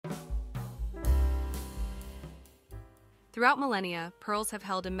Throughout millennia, pearls have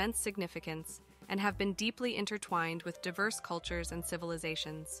held immense significance and have been deeply intertwined with diverse cultures and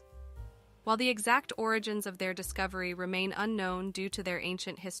civilizations. While the exact origins of their discovery remain unknown due to their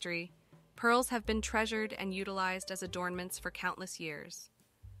ancient history, pearls have been treasured and utilized as adornments for countless years.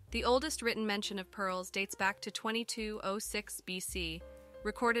 The oldest written mention of pearls dates back to 2206 BC,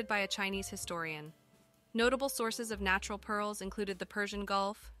 recorded by a Chinese historian. Notable sources of natural pearls included the Persian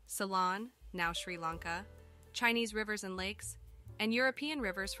Gulf, Ceylon, now Sri Lanka, Chinese rivers and lakes, and European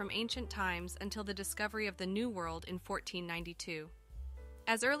rivers from ancient times until the discovery of the New World in 1492.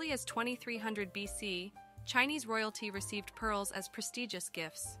 As early as 2300 BC, Chinese royalty received pearls as prestigious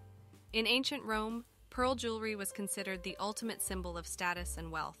gifts. In ancient Rome, pearl jewelry was considered the ultimate symbol of status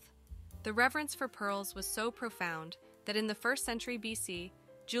and wealth. The reverence for pearls was so profound that in the 1st century BC,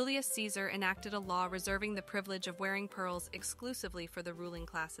 Julius Caesar enacted a law reserving the privilege of wearing pearls exclusively for the ruling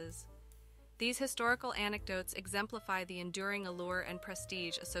classes. These historical anecdotes exemplify the enduring allure and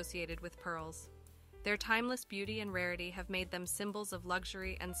prestige associated with pearls. Their timeless beauty and rarity have made them symbols of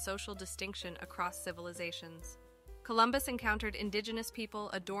luxury and social distinction across civilizations. Columbus encountered indigenous people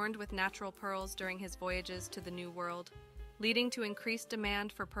adorned with natural pearls during his voyages to the New World, leading to increased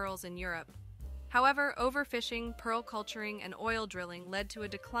demand for pearls in Europe. However, overfishing, pearl culturing, and oil drilling led to a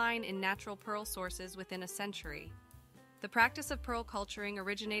decline in natural pearl sources within a century. The practice of pearl culturing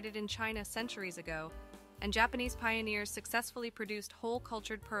originated in China centuries ago, and Japanese pioneers successfully produced whole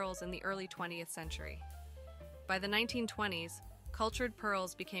cultured pearls in the early 20th century. By the 1920s, cultured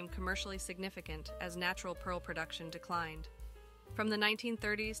pearls became commercially significant as natural pearl production declined. From the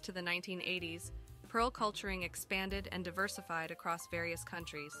 1930s to the 1980s, pearl culturing expanded and diversified across various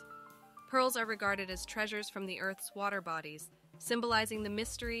countries. Pearls are regarded as treasures from the Earth's water bodies, symbolizing the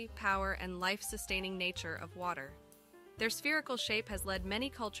mystery, power, and life-sustaining nature of water. Their spherical shape has led many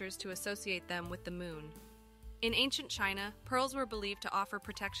cultures to associate them with the moon. In ancient China, pearls were believed to offer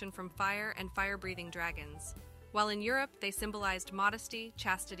protection from fire and fire-breathing dragons, while in Europe they symbolized modesty,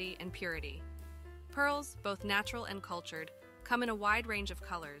 chastity, and purity. Pearls, both natural and cultured, come in a wide range of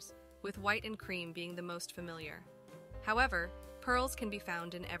colors, with white and cream being the most familiar. However, pearls can be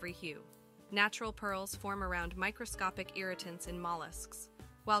found in every hue. Natural pearls form around microscopic irritants in mollusks,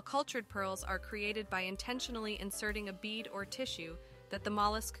 while cultured pearls are created by intentionally inserting a bead or tissue that the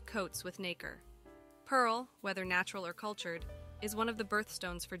mollusk coats with nacre. Pearl, whether natural or cultured, is one of the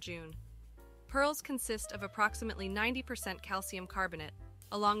birthstones for June. Pearls consist of approximately 90% calcium carbonate,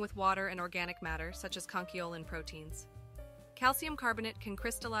 along with water and organic matter such as conchiolin proteins. Calcium carbonate can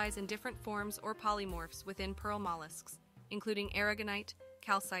crystallize in different forms or polymorphs within pearl mollusks, including aragonite,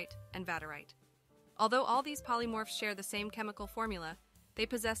 calcite, and vaterite. Although all these polymorphs share the same chemical formula, they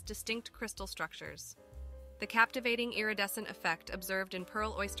possess distinct crystal structures. The captivating iridescent effect observed in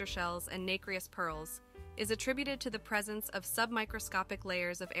pearl oyster shells and nacreous pearls is attributed to the presence of submicroscopic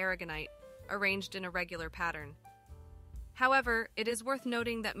layers of aragonite arranged in a regular pattern. However, it is worth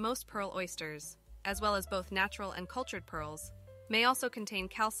noting that most pearl oysters, as well as both natural and cultured pearls, may also contain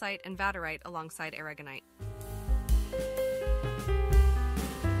calcite and vaterite alongside aragonite.